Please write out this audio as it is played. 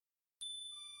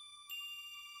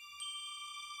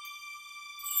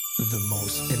The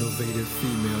most innovative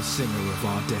female singer of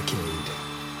our decade.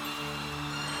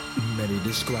 Many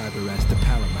describe her as the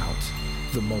paramount,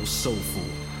 the most soulful,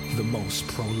 the most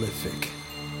prolific.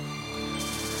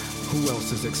 Who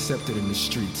else is accepted in the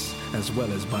streets as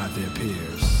well as by their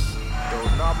peers? Those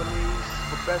nominees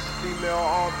for Best Female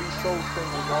R&B Soul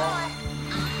Singers are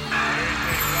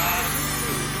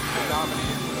the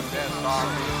nominees for the Best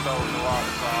R&B Soul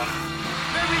Artist are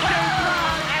Mary J.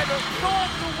 Blige and the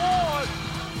Source Award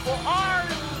for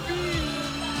R&B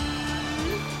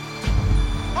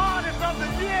Artist of the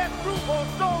Year group or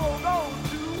solo goes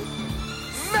to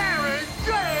Mary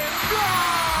J.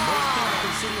 Blige. Most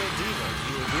popular singer and diva,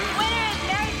 you agree? Winner is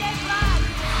Mary J. Blige.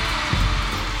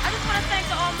 I just want to thank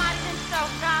the Almighty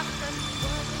himself, God, because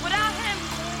without him,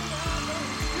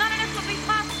 none of this would be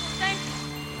possible. Thank you.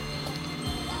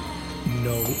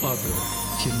 No other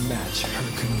can match her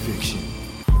conviction.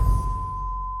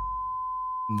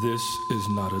 This is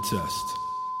not a test.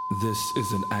 This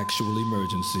is an actual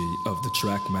emergency of the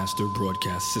Trackmaster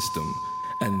broadcast system,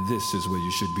 and this is where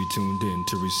you should be tuned in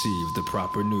to receive the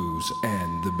proper news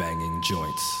and the banging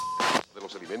joints. De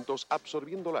los alimentos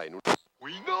absorbiéndola en un...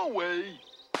 We know way.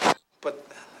 But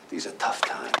these are tough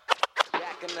times.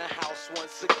 Back in the house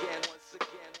once again.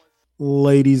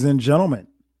 Ladies and gentlemen,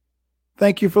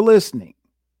 thank you for listening.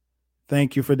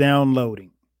 Thank you for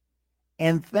downloading.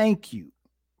 And thank you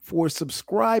for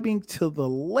subscribing to the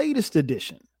latest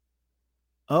edition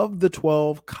of the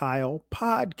 12 Kyle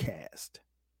podcast.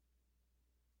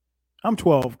 I'm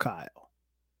 12 Kyle.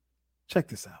 Check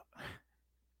this out.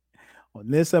 On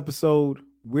this episode,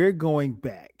 we're going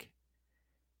back.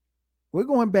 We're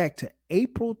going back to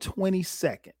April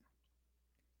 22nd,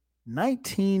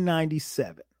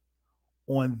 1997.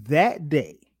 On that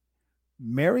day,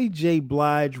 Mary J.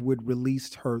 Blige would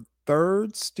release her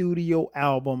third studio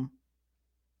album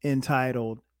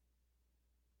entitled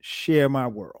Share My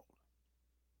World.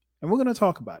 And we're going to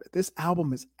talk about it. This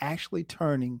album is actually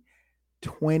turning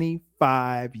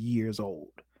 25 years old.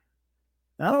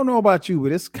 Now, I don't know about you,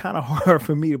 but it's kind of hard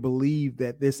for me to believe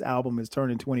that this album is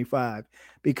turning 25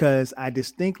 because I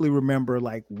distinctly remember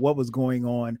like what was going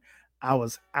on. I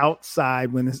was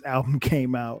outside when this album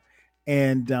came out,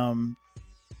 and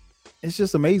it's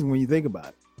just amazing when you think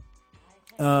about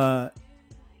it.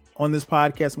 On this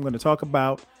podcast, I'm going to talk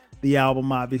about the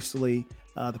album, obviously,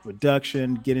 the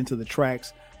production, get into the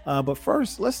tracks. But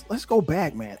first, let's go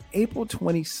back, man. April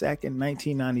 22nd,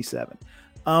 1997.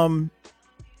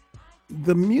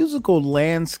 The musical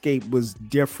landscape was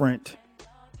different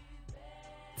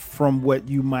from what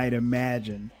you might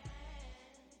imagine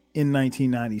in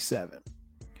 1997.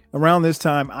 Around this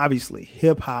time, obviously,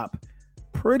 hip hop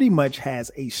pretty much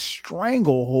has a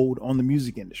stranglehold on the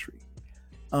music industry.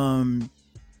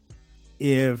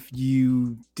 If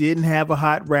you didn't have a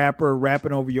hot rapper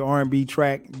rapping over your R&B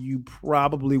track, you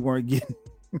probably weren't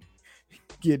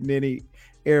getting any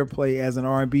airplay as an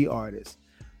R&B artist.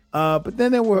 But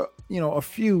then there were, a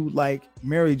few like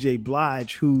Mary J.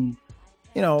 Blige who,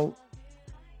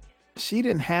 she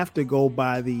didn't have to go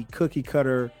by the cookie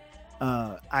cutter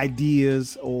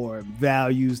ideas or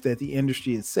values that the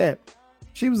industry had set.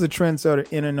 She was a trendsetter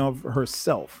in and of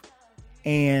herself.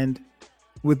 And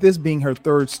with this being her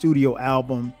third studio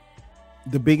album,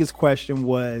 the biggest question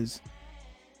was,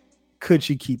 could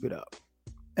she keep it up?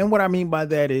 And what I mean by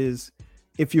that is,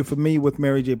 if you're familiar with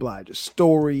Mary J. Blige's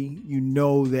story, you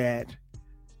know that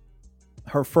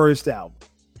her first album,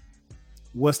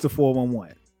 What's the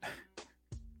 411?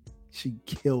 She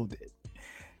killed it.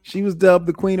 She was dubbed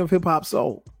the Queen of Hip Hop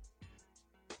Soul.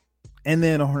 And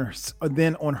then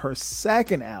on her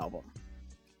second album,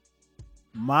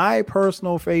 my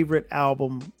personal favorite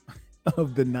album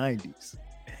of the 90s,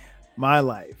 My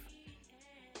Life,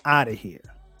 Outta Here,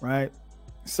 right?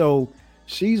 So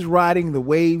she's riding the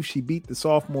wave. She beat the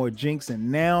sophomore Jinx,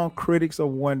 and now critics are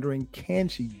wondering, can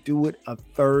she do it a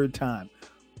third time?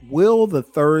 Will the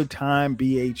third time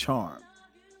be a charm?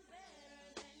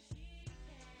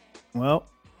 Well,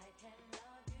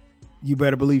 you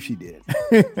better believe she did.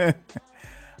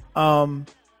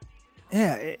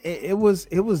 It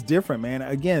was different, man.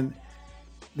 Again,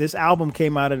 this album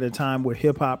came out at a time where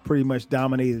hip hop pretty much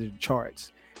dominated the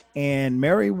charts. And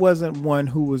Mary wasn't one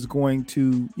who was going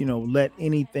to, let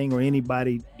anything or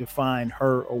anybody define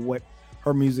her or what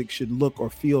her music should look or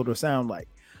feel or sound like.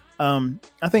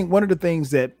 I think one of the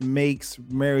things that makes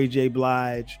Mary J.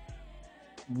 Blige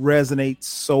resonate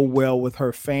so well with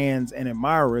her fans and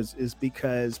admirers is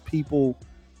because people,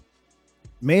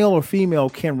 male or female,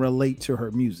 can relate to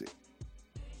her music.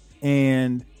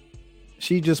 And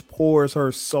she just pours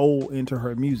her soul into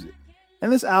her music. And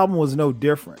this album was no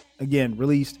different. Again,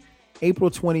 released April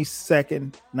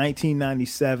 22nd,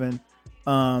 1997.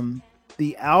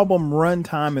 The album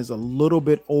runtime is a little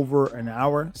bit over an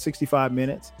hour, 65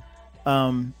 minutes.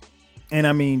 And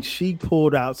I mean, she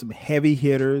pulled out some heavy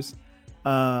hitters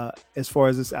as far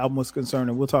as this album was concerned.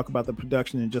 And we'll talk about the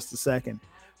production in just a second.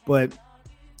 But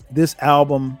this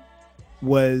album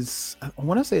was, I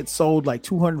want to say it sold like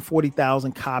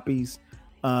 240,000 copies.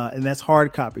 And that's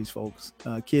hard copies, folks.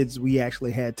 Kids, we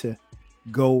actually had to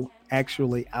go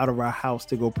actually out of our house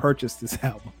to go purchase this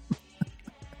album.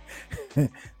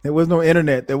 There was no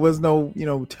internet. There was no,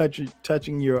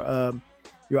 touching your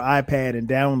iPad and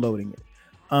downloading it.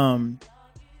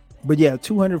 But yeah,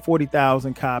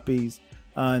 240,000 copies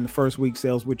in the first week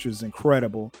sales, which was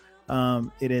incredible.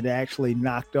 It had actually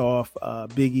knocked off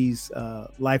Biggie's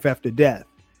Life After Death,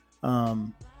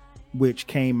 which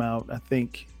came out, I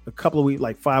think, a couple of weeks,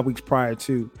 like 5 weeks prior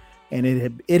to, and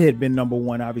it had been number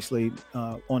one, obviously,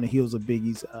 on the heels of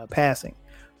Biggie's passing.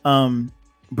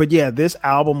 But yeah, this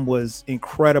album was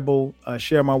incredible.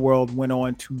 Share My World went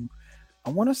on to, I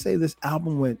want to say this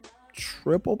album went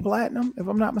triple platinum, if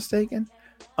I'm not mistaken.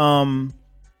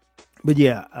 But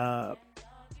yeah,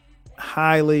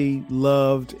 highly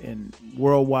loved and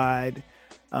worldwide.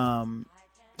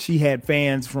 She had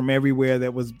fans from everywhere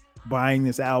that was buying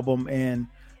this album, and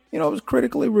it was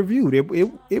critically reviewed.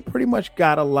 It pretty much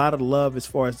got a lot of love as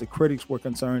far as the critics were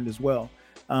concerned as well.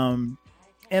 And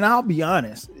I'll be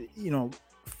honest,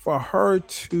 for her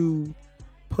to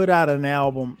put out an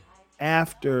album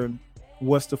after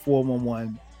What's the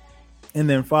 411 and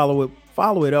then follow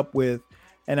it up with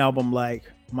an album like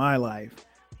My Life,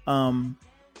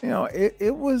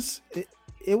 it was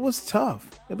tough.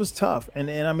 It was tough. And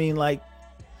I mean, like,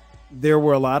 there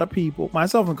were a lot of people,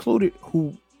 myself included,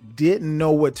 who didn't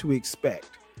know what to expect,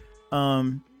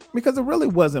 because it really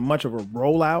wasn't much of a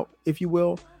rollout, if you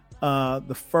will.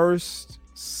 The first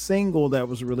single that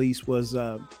was released was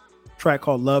a track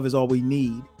called Love Is All We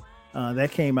Need.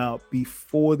 That came out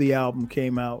before the album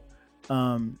came out.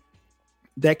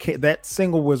 That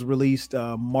single was released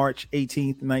March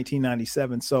 18th,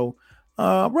 1997. So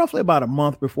roughly about a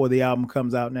month before the album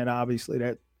comes out. And then obviously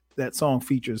that song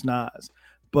features Nas.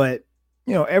 But,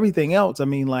 everything else, I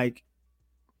mean, like,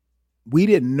 we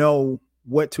didn't know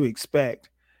what to expect.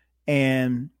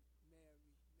 And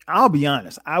I'll be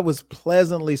honest, I was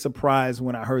pleasantly surprised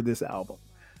when I heard this album.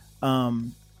 Not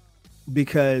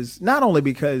only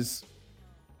because,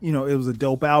 it was a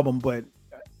dope album, but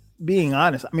being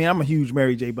honest, I mean, I'm a huge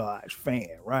Mary J. Blige fan,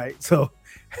 right? So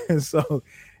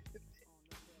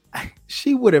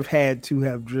she would have had to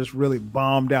have just really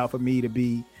bombed out for me to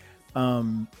be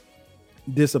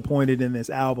disappointed in this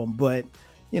album. But,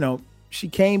 she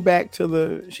came back to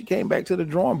the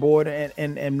drawing board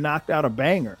and knocked out a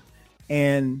banger.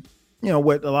 And,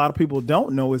 what a lot of people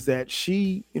don't know is that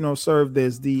she, served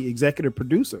as the executive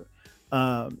producer.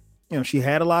 She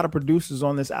had a lot of producers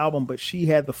on this album, but she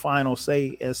had the final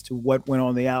say as to what went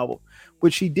on the album,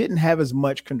 which she didn't have as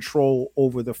much control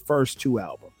over the first two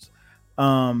albums.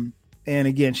 And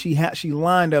again, she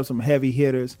lined up some heavy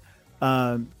hitters.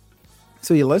 So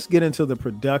yeah, let's get into the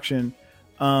production.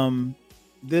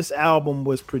 This album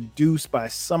was produced by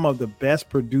some of the best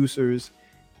producers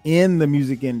in the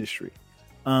music industry.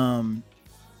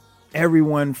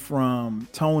 Everyone from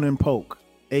Tone and Polk,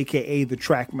 aka the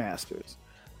Trackmasters,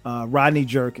 Rodney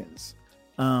Jerkins,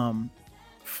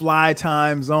 Fly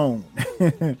Time Zone,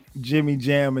 Jimmy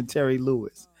Jam and Terry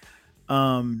Lewis.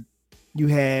 You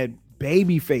had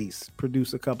Babyface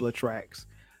produce a couple of tracks.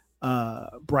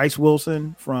 Bryce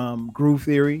Wilson from Groove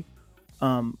Theory.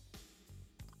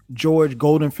 George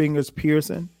Goldenfingers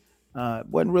Pearson.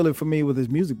 Wasn't really familiar with his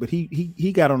music, but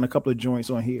he got on a couple of joints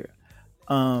on here.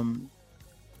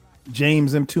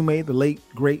 James Mtume, the late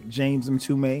great James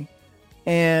Mtume,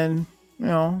 and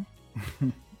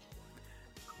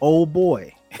old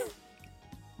boy,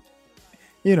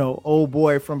 old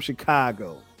boy from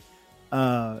Chicago,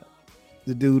 the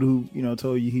dude who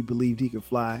told you he believed he could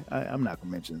fly. I'm not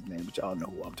gonna mention his name, but y'all know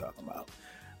who I'm talking about.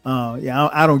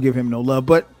 I don't give him no love,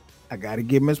 but I gotta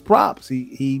give him his props.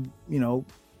 He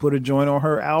put a joint on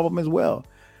her album as well.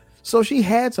 So she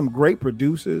had some great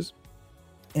producers,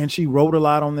 and she wrote a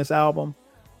lot on this album.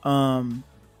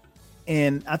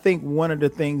 And I think one of the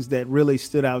things that really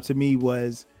stood out to me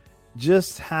was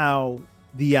just how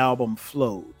the album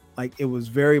flowed. Like, it was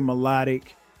very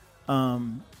melodic.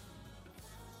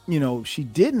 She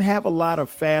didn't have a lot of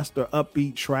fast or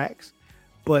upbeat tracks,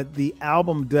 but the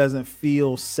album doesn't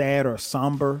feel sad or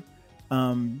somber.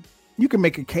 You can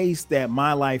make a case that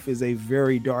My Life is a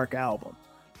very dark album.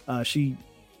 She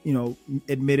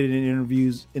admitted in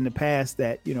interviews in the past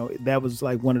that, that was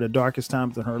like one of the darkest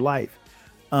times in her life.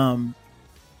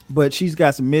 But she's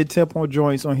got some mid-tempo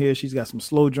joints on here. She's got some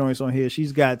slow joints on here.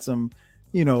 She's got some,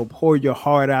 pour your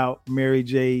heart out, Mary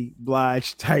J.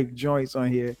 Blige type joints on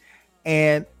here.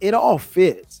 And it all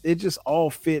fits. It just all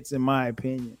fits, in my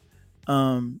opinion.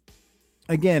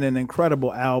 Again, an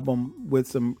incredible album with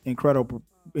some incredible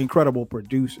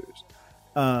producers.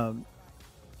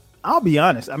 I'll be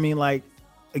honest. I mean,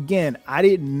 again, I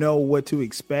didn't know what to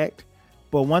expect,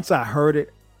 but once I heard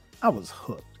it, I was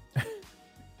hooked.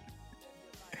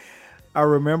 I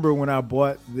remember when I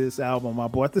bought this album, I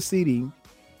bought the CD,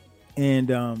 and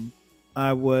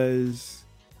was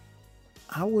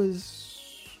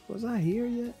I here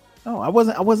yet? No, I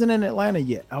wasn't in Atlanta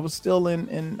yet. I was still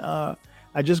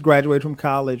I just graduated from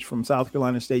college from South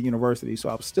Carolina State University. So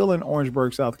I was still in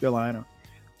Orangeburg, South Carolina,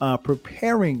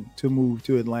 preparing to move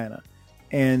to Atlanta.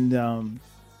 And I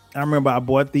remember I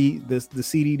bought the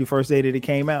CD the first day that it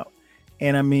came out.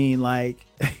 And I mean,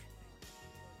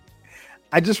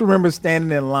 I just remember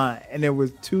standing in line, and there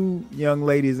was two young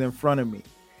ladies in front of me,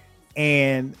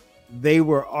 and they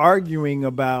were arguing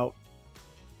about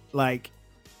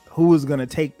who was going to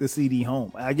take the CD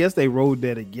home. I guess they rode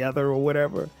there together or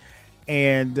whatever.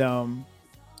 And,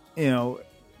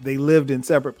 they lived in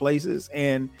separate places,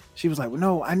 and she was like, well,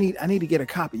 no, I need to get a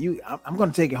copy. I'm going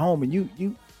to take it home. And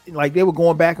you they were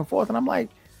going back and forth. And I'm like,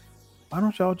 why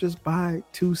don't y'all just buy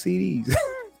 2 CDs?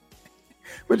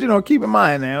 But, keep in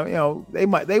mind now,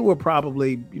 they were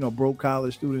probably, broke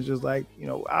college students, just like,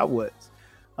 I was,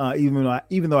 even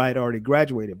though I had already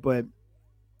graduated. But,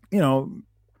 and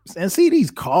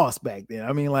CDs cost back then.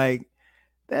 I mean,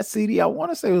 that CD, I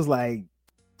want to say was $10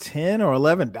 or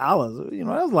 $11. That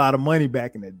was a lot of money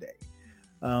back in the day.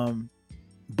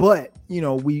 But,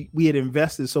 we had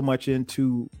invested so much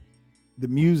into the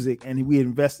music, and we had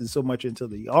invested so much into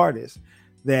the artist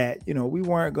that, we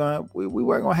weren't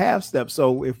gonna half step.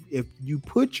 So if you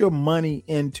put your money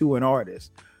into an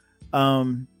artist,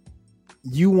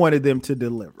 you wanted them to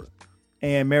deliver,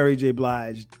 and Mary J.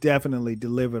 Blige definitely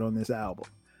delivered on this album.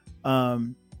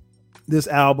 This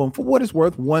album, for what it's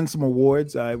worth, won some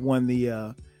awards. I won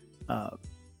the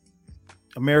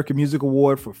American Music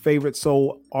Award for Favorite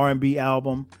Soul R&B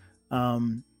Album.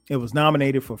 It was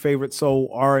nominated for Favorite Soul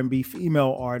R&B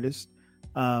Female Artist.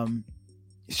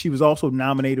 She was also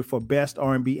nominated for Best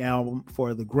R&B Album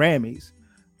for the Grammys.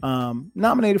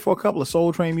 Nominated for a couple of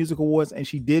Soul Train Music Awards, and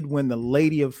she did win the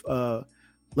Lady of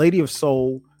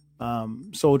Soul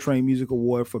Soul Train Music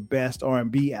Award for Best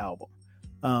R&B Album.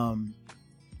 And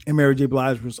Mary J.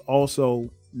 Blige was also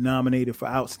nominated for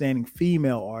Outstanding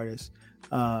Female Artist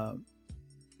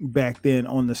back then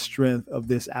on the strength of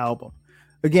this album.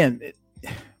 Again,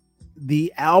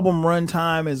 the album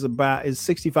runtime is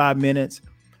 65 minutes.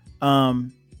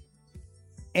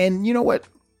 And you know what?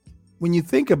 When you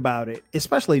think about it,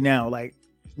 especially now,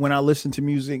 when I listen to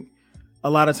music, a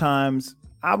lot of times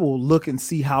I will look and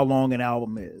see how long an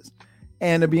album is.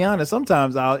 And to be honest,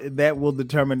 sometimes that will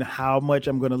determine how much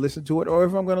I'm going to listen to it, or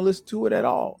if I'm going to listen to it at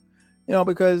all.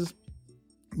 Because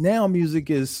now music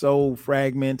is so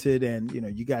fragmented, and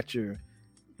you got your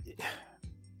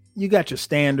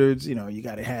standards. You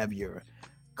got to have your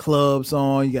club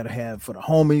song, you got to have for the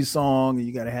homies song, and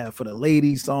you got to have for the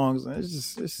ladies songs. And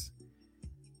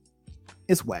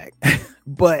it's whack.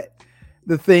 But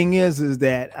the thing is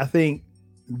that I think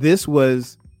this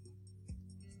was,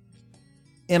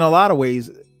 in a lot of ways,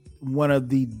 one of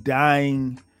the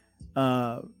dying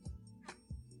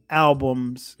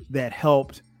albums that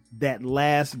helped that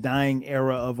last dying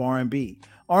era of R&B.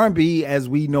 R&B, as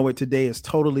we know it today, is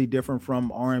totally different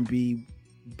from R&B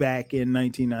back in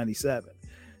 1997.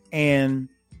 And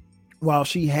while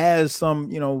she has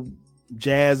some,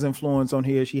 jazz influence on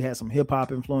here, she has some hip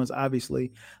hop influence.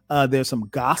 Obviously, there's some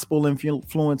gospel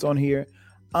influence on here.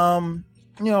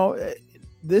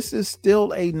 This is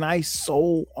still a nice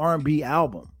soul R&B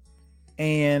album,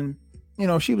 and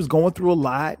she was going through a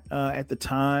lot at the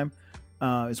time.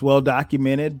 It's well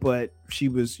documented, but she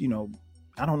was,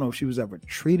 I don't know if she was ever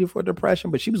treated for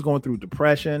depression, but she was going through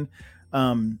depression.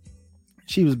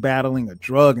 She was battling a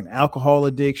drug and alcohol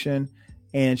addiction,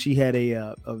 and she had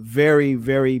a very,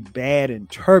 very bad and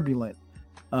turbulent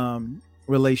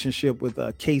relationship with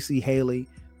Casey Haley,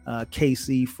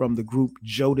 Casey from the group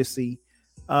Jodeci.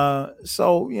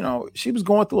 So, she was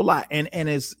going through a lot, and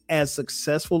as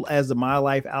successful as the My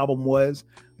Life album was,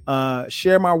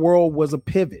 Share My World was a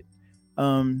pivot.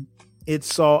 It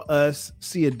saw us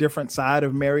see a different side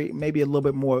of Mary, maybe a little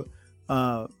bit more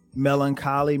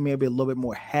melancholy, maybe a little bit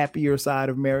more happier side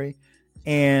of Mary.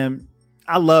 And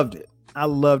I loved it. I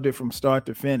loved it from start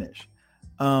to finish.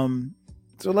 So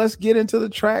let's get into the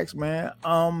tracks, man.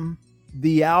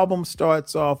 the album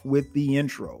starts off with the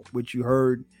intro, which you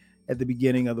heard at the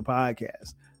beginning of the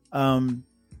podcast.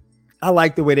 I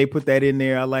like the way they put that in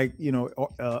there. I like,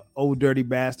 Old Dirty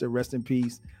Bastard, rest in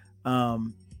peace,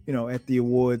 at the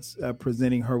awards,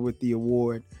 presenting her with the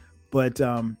award. But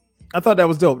I thought that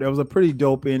was dope. That was a pretty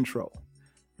dope intro.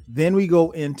 Then we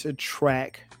go into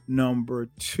track number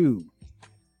 2,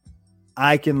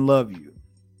 I Can Love You,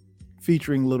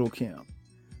 featuring Lil' Kim.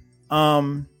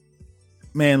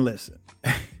 Man, listen.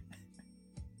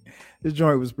 This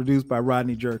joint was produced by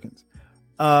Rodney Jerkins.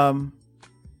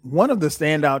 One of the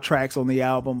standout tracks on the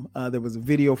album, there was a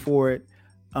video for it.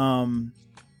 Man,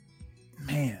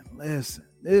 listen.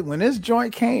 When this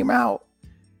joint came out,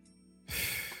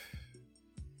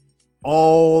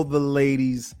 all the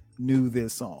ladies knew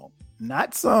this song.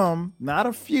 Not some, not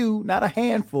a few, not a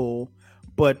handful,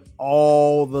 but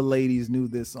all the ladies knew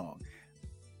this song.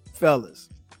 Fellas,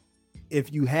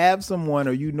 if you have someone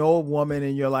or you know a woman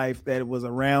in your life that was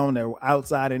around or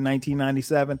outside in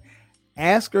 1997,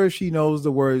 ask her if she knows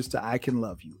the words to I Can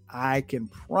Love You. I can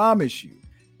promise you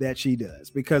that she does,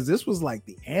 because this was like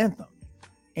the anthem.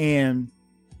 And,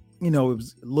 it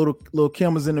was Lil'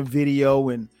 Kim was in the video,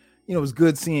 and, it was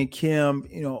good seeing Kim,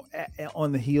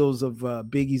 on the heels of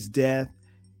Biggie's death.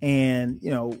 And,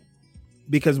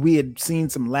 because we had seen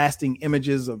some lasting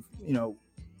images of,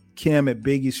 Kim at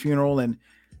Biggie's funeral, and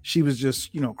she was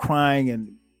just, crying,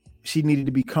 and she needed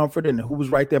to be comforted. And who was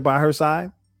right there by her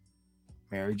side?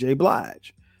 Mary J.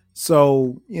 Blige.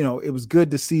 So, it was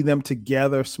good to see them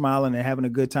together, smiling and having a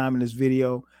good time in this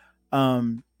video.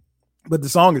 But the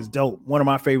song is dope. One of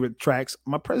my favorite tracks.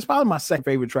 It's probably my second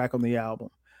favorite track on the album.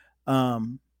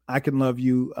 I Can Love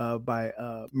You by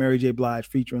Mary J. Blige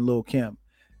featuring Lil' Kim.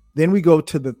 Then we go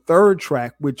to the third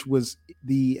track, which was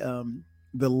the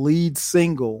lead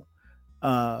single,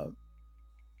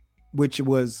 which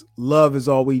was Love Is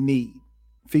All We Need,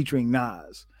 featuring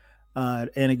Nas.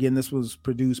 And again, this was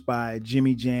produced by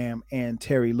Jimmy Jam and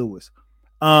Terry Lewis.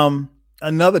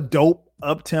 Another dope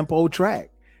up-tempo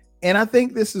track. And I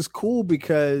think this is cool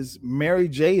because Mary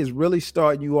J is really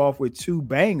starting you off with 2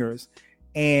 bangers,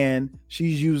 and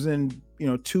she's using,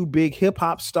 2 big hip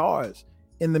hop stars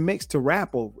in the mix to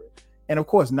rap over it. And of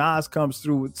course, Nas comes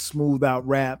through with smooth out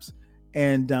raps.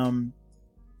 And,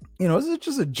 this is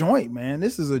just a joint, man.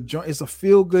 This is a joint. It's a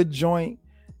feel good joint.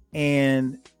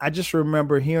 And I just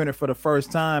remember hearing it for the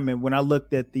first time. And when I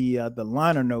looked at the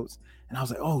liner notes, and I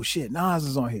was like, oh shit, Nas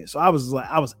is on here. So I was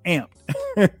amped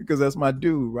because that's my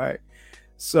dude. Right.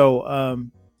 So,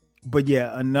 but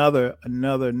yeah, another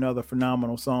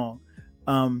phenomenal song.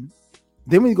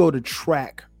 Then we go to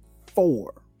track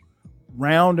 4,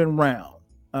 Round and Round,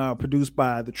 produced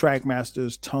by the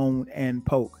Trackmasters, Tone and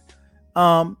Poke.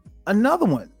 Another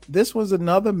one. This was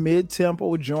another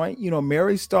mid-tempo joint.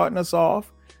 Mary's starting us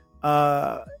off,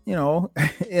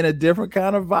 in a different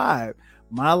kind of vibe.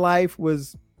 My Life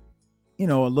was, a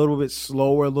little bit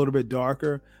slower, a little bit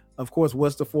darker. Of course,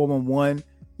 What's the 411?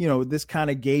 This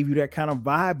kind of gave you that kind of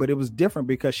vibe, but it was different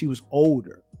because she was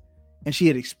older and she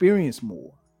had experienced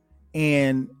more,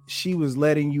 and she was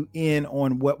letting you in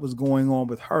on what was going on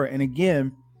with her. And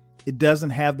again, it doesn't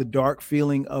have the dark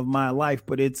feeling of My Life,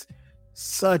 but it's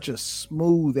such a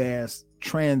smooth ass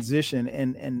transition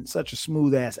and such a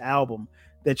smooth ass album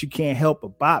that you can't help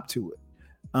but bop to it.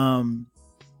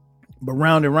 But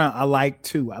Round and Round, I like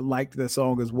too. I liked that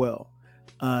song as well.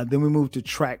 Then we moved to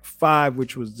track 5,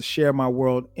 which was the Share My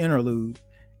World interlude.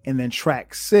 And then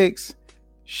track 6,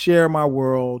 Share My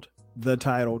World, the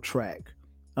title track,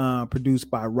 produced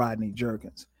by Rodney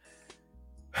Jerkins.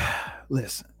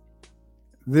 Listen,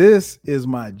 this is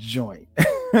my joint.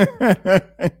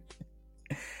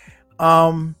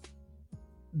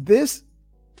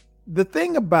 The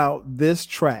thing about this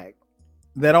track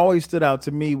that always stood out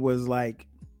to me was like,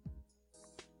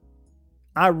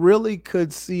 I really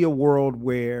could see a world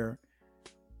where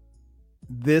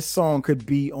this song could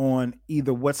be on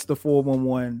either What's the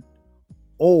 411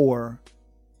 or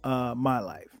My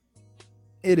Life.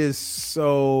 It is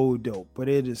so dope, but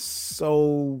it is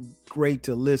so great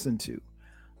to listen to.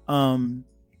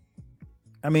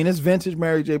 It's vintage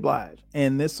Mary J. Blige,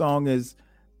 and this song is,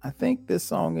 no,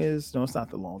 it's not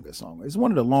the longest song. It's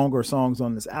one of the longer songs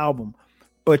on this album,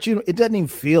 but it doesn't even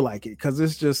feel like it because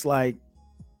it's just like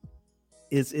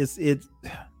it's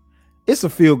a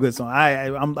feel good song.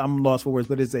 I'm lost for words,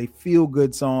 but it's a feel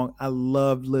good song. I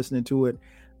love listening to it.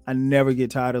 I never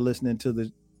get tired of listening to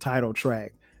the title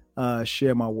track,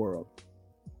 Share My World.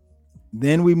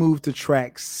 Then we move to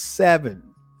track 7,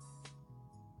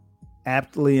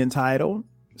 aptly entitled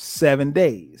 7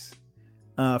 Days,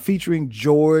 featuring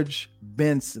George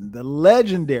Benson, the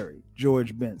legendary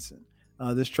George Benson,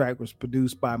 This track was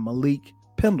produced by Malik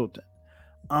Pendleton.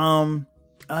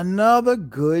 Another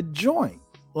good joint.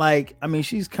 Like, I mean,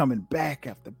 she's coming back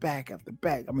after back after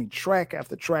back. I mean, track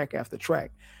after track after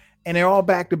track, and they're all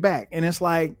back to back. And it's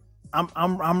like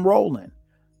I'm rolling.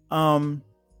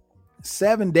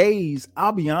 7 days.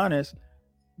 I'll be honest.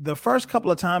 The first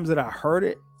couple of times that I heard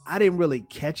it, I didn't really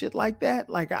catch it like that.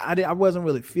 Like I wasn't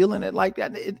really feeling it like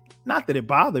that. Not that it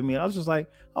bothered me. I was just like,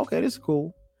 okay, this is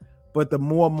cool. But the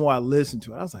more and more I listened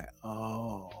to it, I was like,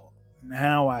 oh,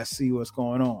 now I see what's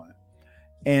going on.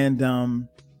 And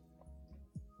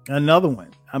another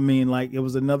one. I mean, like, it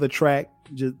was another track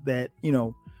just that, you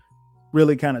know,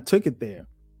 really kind of took it there.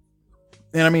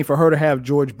 And I mean, for her to have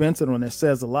George Benson on it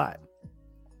says a lot.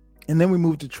 And then we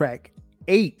moved to track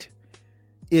 8.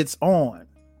 It's On,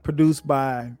 produced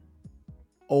by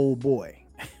Old Boy.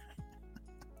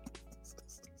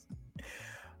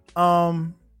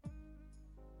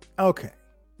 Okay.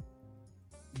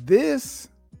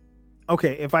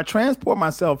 If I transport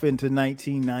myself into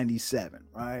 1997,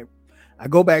 right? I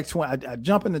go back to, I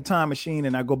jump in the time machine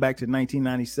and I go back to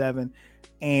 1997,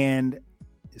 and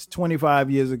it's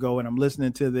 25 years ago, and I'm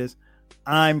listening to this.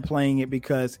 I'm playing it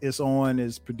because It's On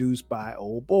is produced by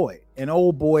Old Boy. And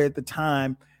Old Boy at the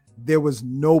time, there was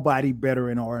nobody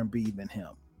better in R&B than him.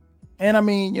 And I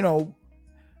mean, you know,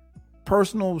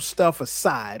 personal stuff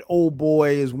aside, Old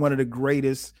Boy is one of the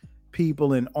greatest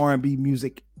people in R&B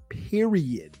music,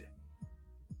 period.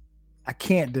 I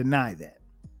can't deny that.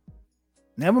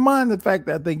 Never mind the fact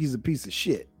that I think he's a piece of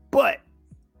shit, but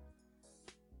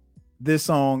this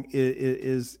song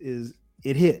is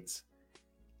it hits.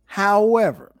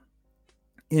 However,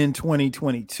 in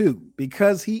 2022,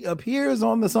 because he appears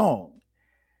on the song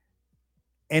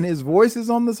and his voice is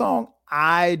on the song,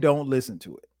 I don't listen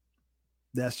to it.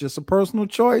 That's just a personal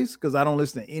choice because I don't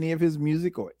listen to any of his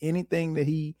music or anything that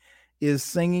he is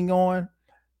singing on.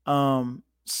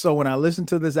 So when I listen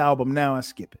to this album now, I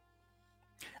skip it.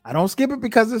 I don't skip it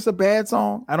because it's a bad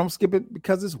song. I don't skip it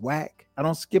because it's whack. I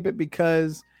don't skip it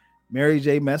because Mary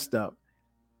J messed up.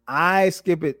 I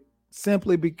skip it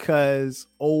simply because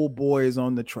Old Boy is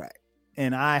on the track.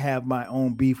 And I have my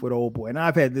own beef with Old Boy. And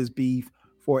I've had this beef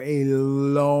for a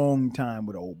long time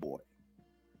with Old Boy.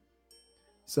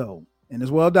 So, and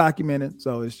it's well documented.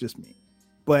 So it's just me.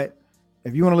 But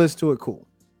if you want to listen to it, cool.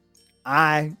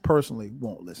 I personally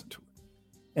won't listen to it.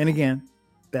 And again,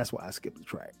 that's why I skipped the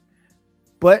track.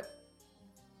 But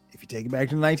if you take it back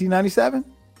to 1997,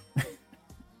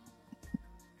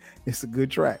 it's a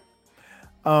good track.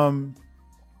 Then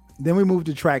we move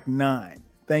to track 9,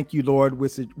 Thank You, Lord,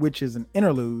 which is an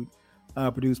interlude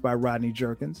produced by Rodney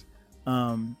Jerkins.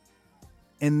 And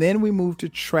then we move to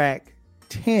track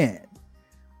 10,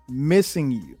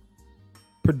 Missing You,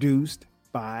 produced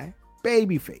by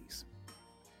Babyface.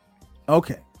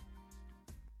 Okay.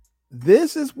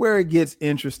 This is where it gets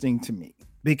interesting to me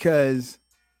because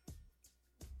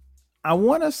I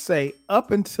want to say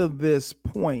up until this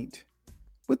point,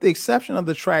 with the exception of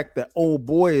the track that Old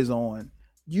Boy is on,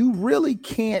 you really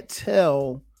can't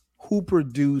tell who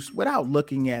produced without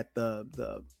looking at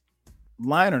the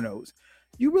liner notes.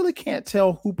 You really can't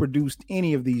tell who produced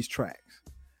any of these tracks.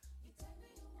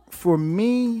 For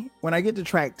me, when I get to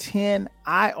track 10,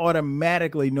 I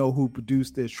automatically know who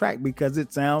produced this track because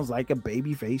it sounds like a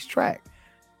Babyface track.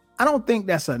 I don't think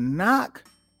that's a knock,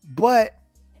 but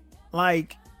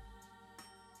like,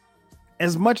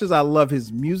 as much as I love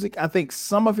his music, I think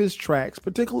some of his tracks,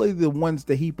 particularly the ones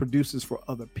that he produces for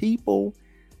other people,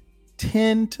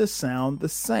 tend to sound the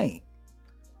same.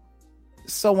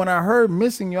 So when I heard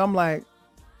Missing You, I'm like,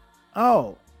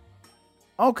 oh,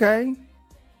 okay,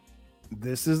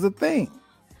 this is the thing.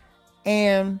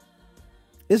 And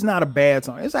it's not a bad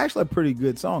song. It's actually a pretty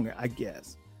good song, I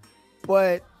guess.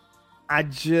 But I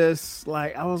just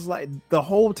like, I was like, the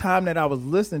whole time that I was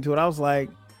listening to it, I was like,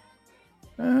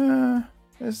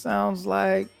 it sounds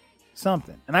like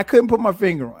something. And I couldn't put my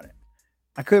finger on it.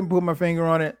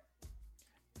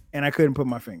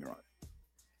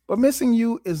 But Missing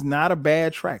You is not a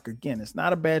bad track. Again, it's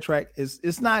not a bad track.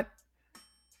 It's not,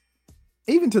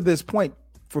 even to this point,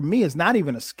 for me, it's not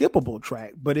even a skippable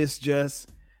track, but it's a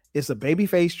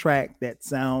Babyface track that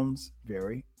sounds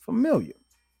very familiar,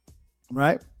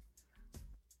 right?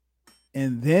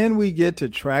 And then we get to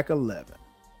track 11,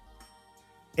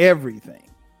 Everything.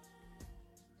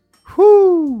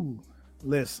 Whoo!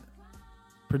 Listen,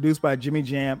 produced by Jimmy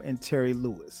Jam and Terry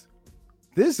Lewis.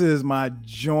 This is my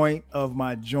joint of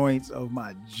my joints of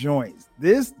my joints.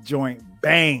 This joint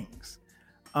bangs.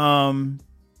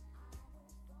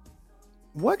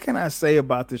 What can I say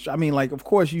about this? I mean, like, of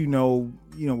course, you know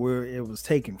where it was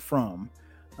taken from,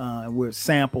 where it's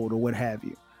sampled or what have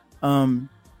you.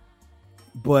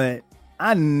 But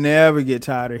I never get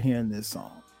tired of hearing this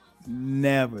song.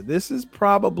 Never. This is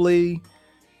probably,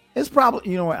 you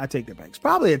know what? I take that back. It's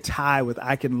probably a tie with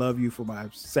I Can Love You for my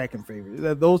second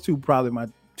favorite. Those two probably my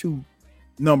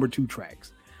number 2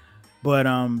 tracks. But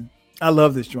I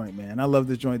love this joint, man. I love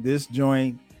this joint. This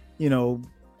joint, you know,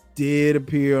 did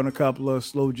appear on a couple of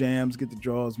Slow Jams, Get the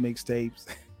Draws mixtapes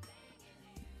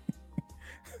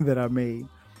that I made.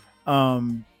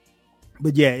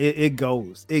 But yeah, it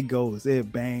goes,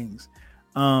 it bangs.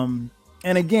 And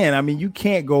again, I mean, you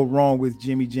can't go wrong with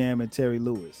Jimmy Jam and Terry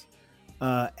Lewis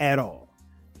at all.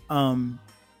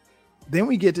 Then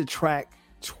we get to track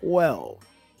 12,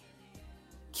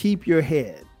 Keep Your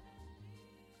Head.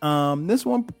 This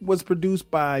one was produced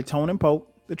by Tone and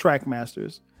Pope, the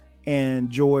Trackmasters, and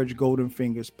George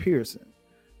Goldenfingers Pearson.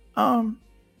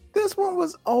 This one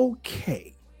was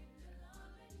okay.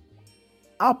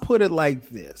 I'll put it like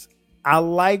this. I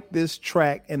like this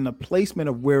track and the placement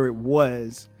of where it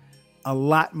was a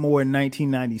lot more in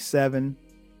 1997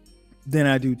 than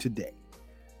I do today.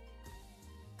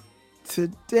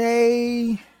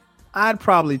 Today, I'd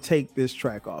probably take this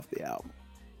track off the album.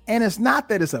 And it's not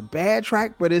that it's a bad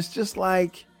track, but it's just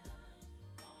like,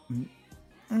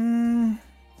 I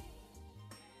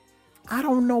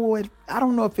don't know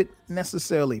if it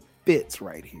necessarily fits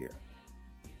right here.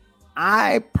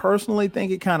 I personally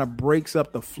think it kind of breaks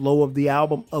up the flow of the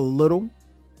album a little.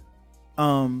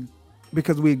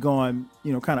 Because we'd gone,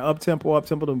 you know, kind of up tempo,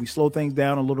 then we slow things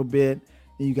down a little bit.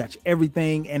 And you got your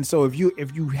Everything. And so if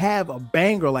you have a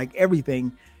banger like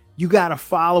Everything, you got to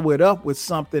follow it up with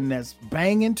something that's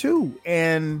banging too.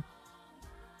 And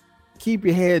Keep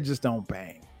Your Head just don't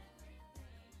bang.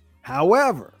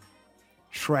 However,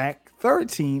 track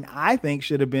 13, I think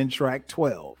should have been track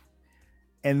 12.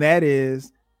 And that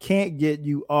is Can't Get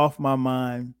You Off My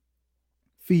Mind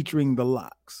featuring the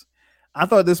Lox. I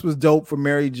thought this was dope for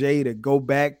Mary J to go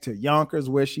back to Yonkers,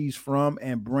 where she's from,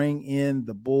 and bring in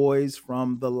the boys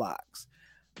from the Lox.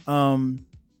 Man,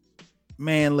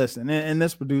 listen, and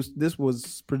this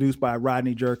was produced by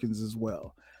Rodney Jerkins as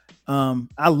well.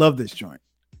 I love this joint.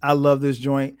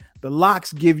 The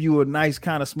Lox give you a nice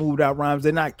kind of smoothed out rhymes.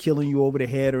 They're not killing you over the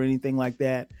head or anything like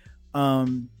that.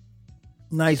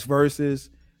 Nice verses,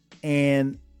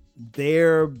 and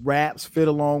their raps fit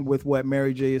along with what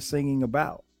Mary J is singing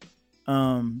about.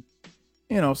 You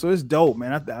know, so it's dope,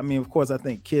 man. I mean, of course, I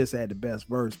think Kiss had the best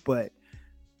verse, but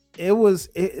it was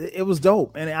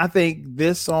dope. And I think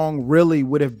this song really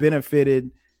would have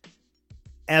benefited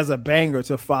as a banger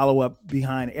to follow up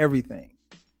behind Everything.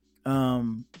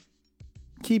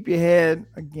 Keep Your Head,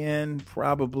 again,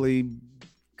 probably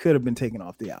could have been taken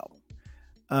off the album.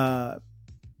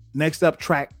 Next up,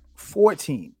 track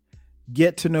 14,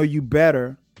 Get to Know You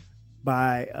Better,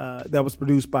 by that was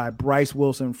produced by Bryce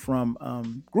Wilson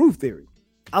from Groove Theory.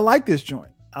 I like this joint.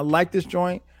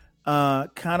 Kind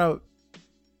of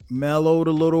mellowed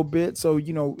a little bit, so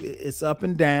you know it's up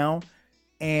and down,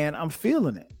 and I'm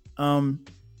feeling it.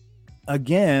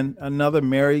 Again, another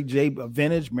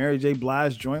vintage Mary J.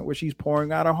 Blige joint where she's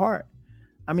pouring out her heart.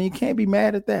 I mean, you can't be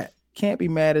mad at that. Can't be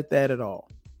mad at that at all.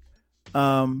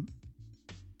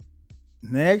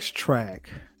 Next track.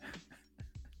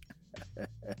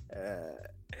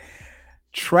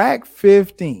 Track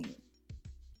 15,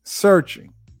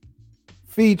 Searching,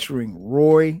 featuring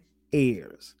Roy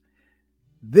Ayers.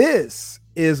 This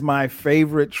is my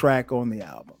favorite track on the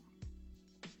album,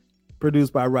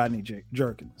 produced by Rodney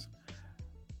Jerkins.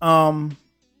 Man,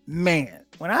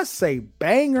 when I say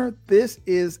banger, this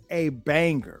is a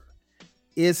banger.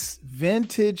 It's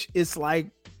vintage. It's like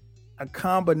a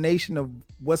combination of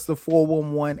What's the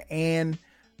 411 and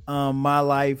My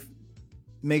Life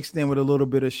mixed in with a little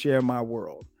bit of Share My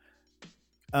World.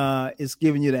 It's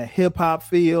giving you that hip hop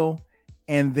feel.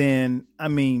 And then, I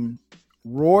mean,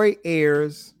 Roy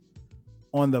Ayers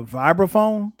on the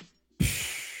vibraphone.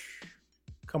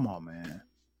 Come on, man.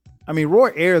 I mean,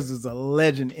 Roy Ayers is a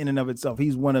legend in and of itself.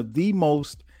 He's one of the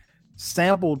most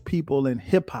sampled people in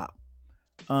hip hop.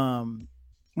 One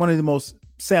of the most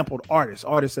sampled artists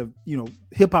have, you know,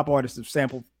 hip hop artists have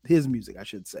sampled his music, I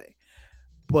should say.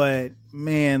 But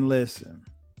man, listen,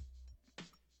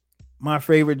 my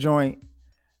favorite joint,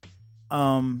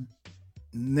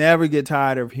 never get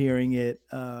tired of hearing it.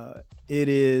 It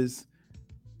is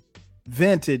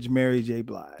vintage Mary J.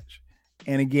 Blige.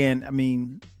 And again, I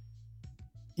mean,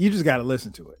 you just got to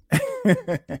listen to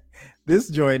it. This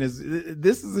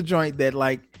is a joint that,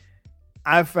 like,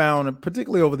 I found,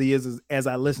 particularly over the years as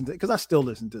I listened to it, because I still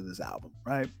listen to this album,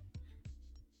 right?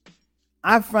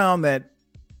 I found that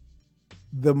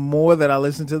the more that I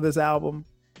listen to this album,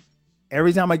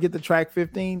 every time I get to track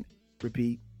 15,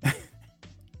 repeat.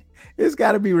 It's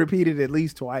got to be repeated at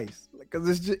least twice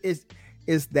because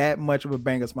it's that much of a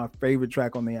banger. It's my favorite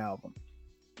track on the album.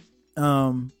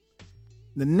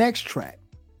 The next track,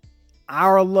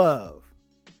 Our Love,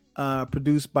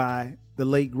 produced by the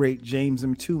late great James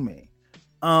Mtume.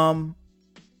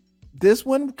 This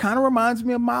one kind of reminds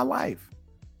me of my life,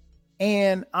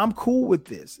 and I'm cool with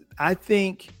this. I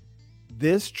think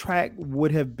this track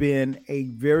would have been a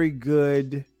very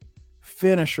good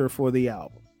finisher for the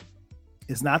album.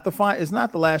 It's not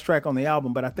the last track on the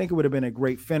album, but I think it would have been a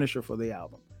great finisher for the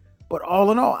album. But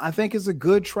all in all, I think it's a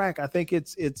good track. I think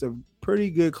it's a pretty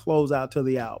good closeout to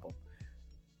the album.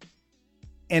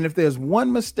 And if there's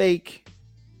one mistake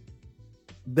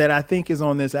that I think is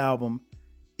on this album,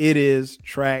 it is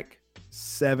track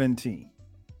 17.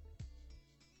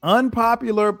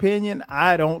 Unpopular opinion,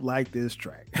 I don't like this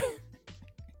track.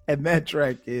 And that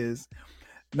track is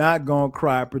Not Gonna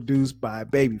Cry, produced by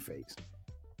Babyface.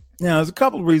 Now, there's a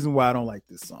couple of reasons why I don't like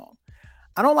this song.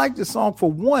 I don't like this song.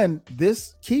 For one,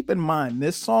 keep in mind,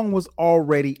 this song was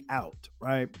already out,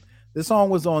 right? This song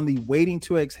was on the Waiting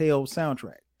to Exhale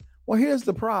soundtrack. Well, here's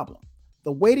the problem.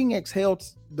 The Waiting to Exhale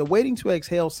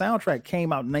soundtrack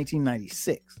came out in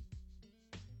 1996.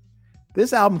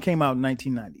 This album came out in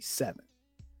 1997.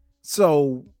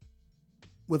 So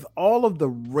with all of the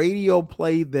radio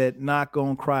play that Not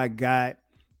Gonna Cry got,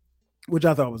 which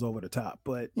I thought was over the top,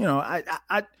 but you know,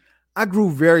 I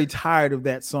grew very tired of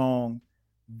that song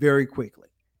very quickly.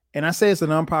 And I say it's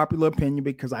an unpopular opinion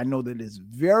because I know that it's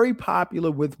very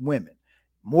popular with women.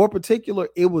 More particular,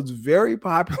 it was very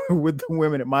popular with the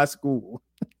women at my school.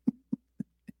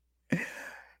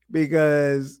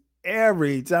 Because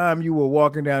every time you were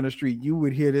walking down the street, you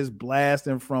would hear this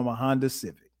blasting from a Honda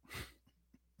Civic.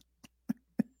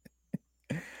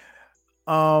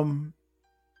 I'm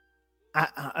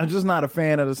just not a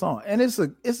fan of the song. And it's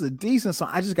a decent song.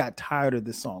 I just got tired of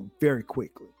this song very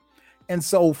quickly. And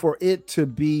so for it to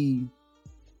be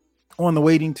on the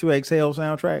Waiting to Exhale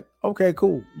soundtrack, okay,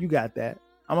 cool. You got that.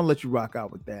 I'm going to let you rock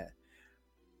out with that.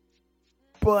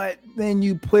 But then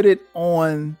you put it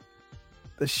on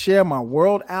the Share My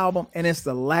World album and it's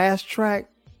the last track.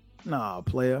 Nah,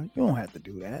 player, you don't have to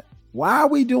do that. Why are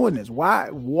we doing this? Why,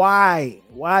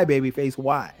 Babyface?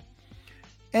 Why?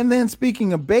 And then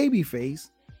speaking of Babyface,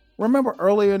 remember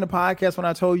earlier in the podcast when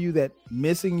I told you that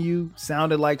Missing You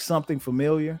sounded like something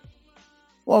familiar?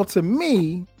 Well, to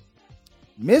me,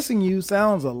 Missing You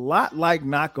sounds a lot like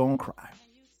Not Gonna Cry.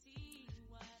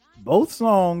 Both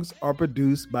songs are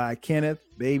produced by Kenneth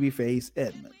Babyface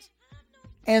Edmonds.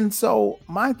 And so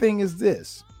my thing is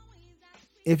this.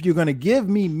 If you're going to give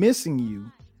me Missing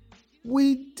You,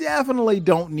 we definitely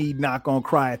don't need Not Gonna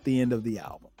Cry at the end of the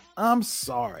album. I'm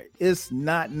sorry. It's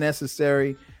not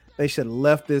necessary. They should have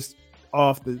left this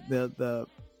off the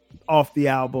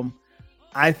album.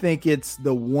 I think it's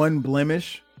the one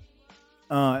blemish.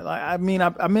 I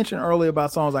mentioned earlier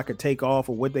about songs I could take off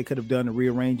or what they could have done to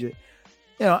rearrange it.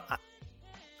 You know,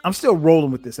 I'm still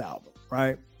rolling with this album,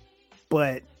 right?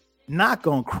 But Not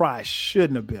Gonna Cry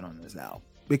shouldn't have been on this album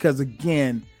because,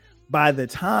 again, by the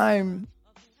time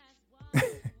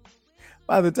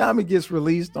it gets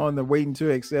released on the Waiting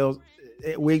to Exhale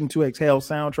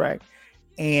soundtrack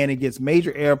and it gets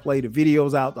major airplay, the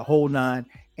video's out, the whole nine,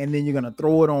 and then you're gonna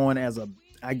throw it on as a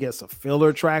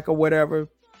filler track or whatever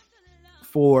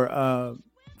for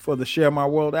the Share My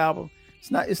World album.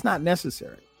 It's not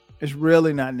necessary. It's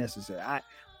really not necessary.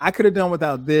 I could have done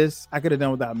without this. I could have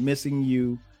done without Missing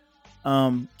You.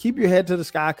 Keep Your Head to the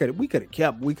Sky. We could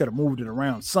have moved it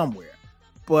around somewhere,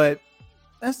 but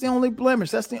that's the only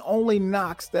blemish. That's the only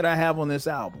knocks that I have on this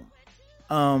album.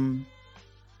 And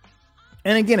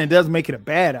again, it does make it a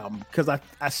bad album because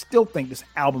I still think this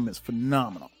album is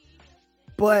phenomenal,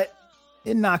 but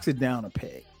it knocks it down a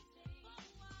peg.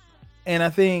 And I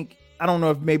don't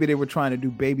know if maybe they were trying to do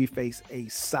Babyface a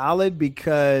solid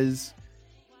because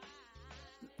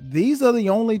these are the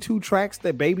only two tracks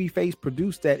that Babyface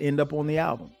produced that end up on the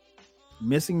album.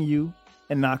 Missing You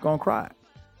and Not Gonna Cry.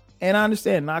 And I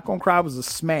understand Not Gonna Cry was a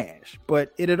smash,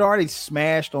 but it had already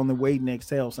smashed on the Waiting to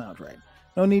Exhale soundtrack.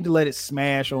 No need to let it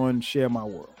smash on Share My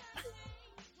World.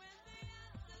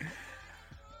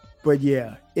 But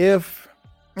yeah,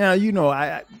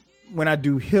 when I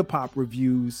do hip hop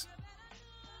reviews,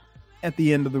 at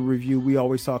the end of the review, we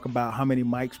always talk about how many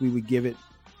mics we would give it.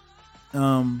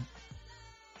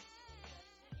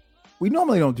 We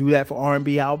normally don't do that for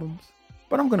R&B albums,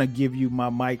 but I'm going to give you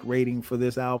my mic rating for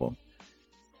this album.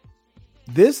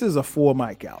 This is a 4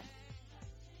 mic album.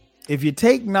 If you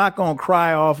take Not Gonna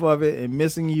Cry off of it and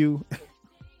Missing You,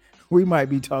 we might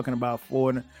be talking about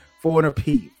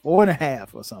 4.5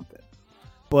 or something.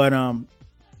 But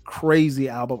crazy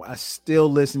album. I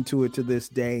still listen to it to this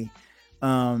day.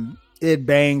 It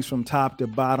bangs from top to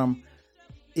bottom.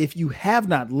 If you have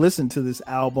not listened to this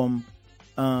album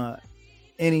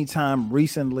anytime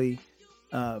recently,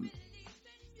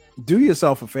 do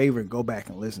yourself a favor and go back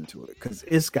and listen to it, because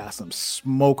it's got some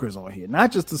smokers on here.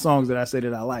 Not just the songs that I say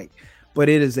that I like, but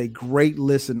it is a great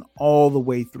listen all the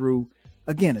way through.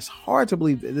 Again, it's hard to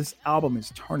believe that this album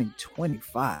is turning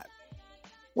 25.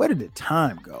 Where did the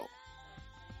time go?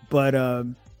 But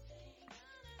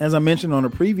as I mentioned on a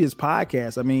previous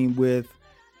podcast, I mean, with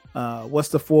What's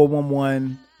the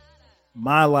 411,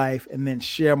 My Life, and then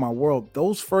Share My World,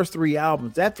 those first 3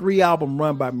 albums, that 3-album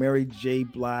run by Mary J.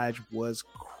 Blige was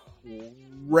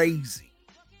crazy.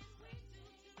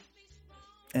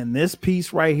 And this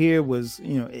piece right here was,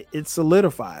 it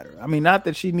solidified her. I mean, not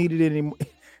that she needed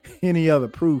any other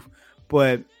proof,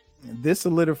 but this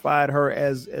solidified her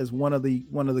as one of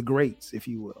the greats, if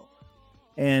you will.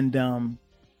 And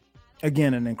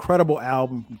again, an incredible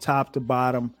album from top to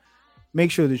bottom. Make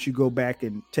sure that you go back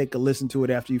and take a listen to it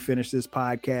after you finish this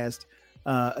podcast.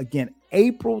 Again,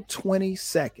 April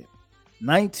 22nd,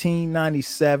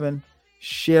 1997,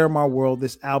 Share My World.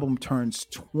 This album turns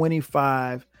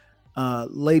 25.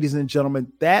 Ladies and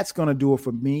gentlemen, that's going to do it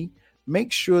for me.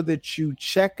 Make sure that you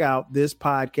check out this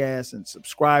podcast and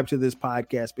subscribe to this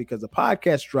podcast, because the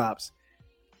podcast drops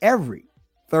every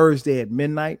Thursday at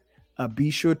midnight.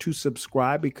 Be sure to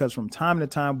subscribe, because from time to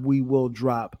time we will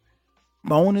drop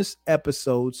bonus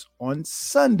episodes on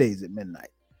Sundays at midnight.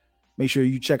 Make sure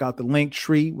you check out the link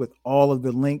tree with all of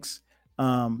the links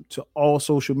to all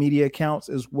social media accounts,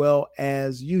 as well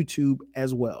as YouTube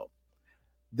as well.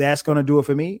 That's going to do it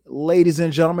for me. Ladies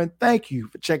and gentlemen, thank you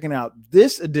for checking out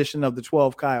this edition of the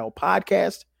 12 Kyle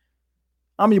podcast.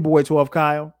 I'm your boy, 12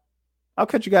 Kyle. I'll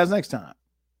catch you guys next time.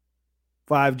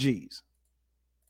 5 Gs.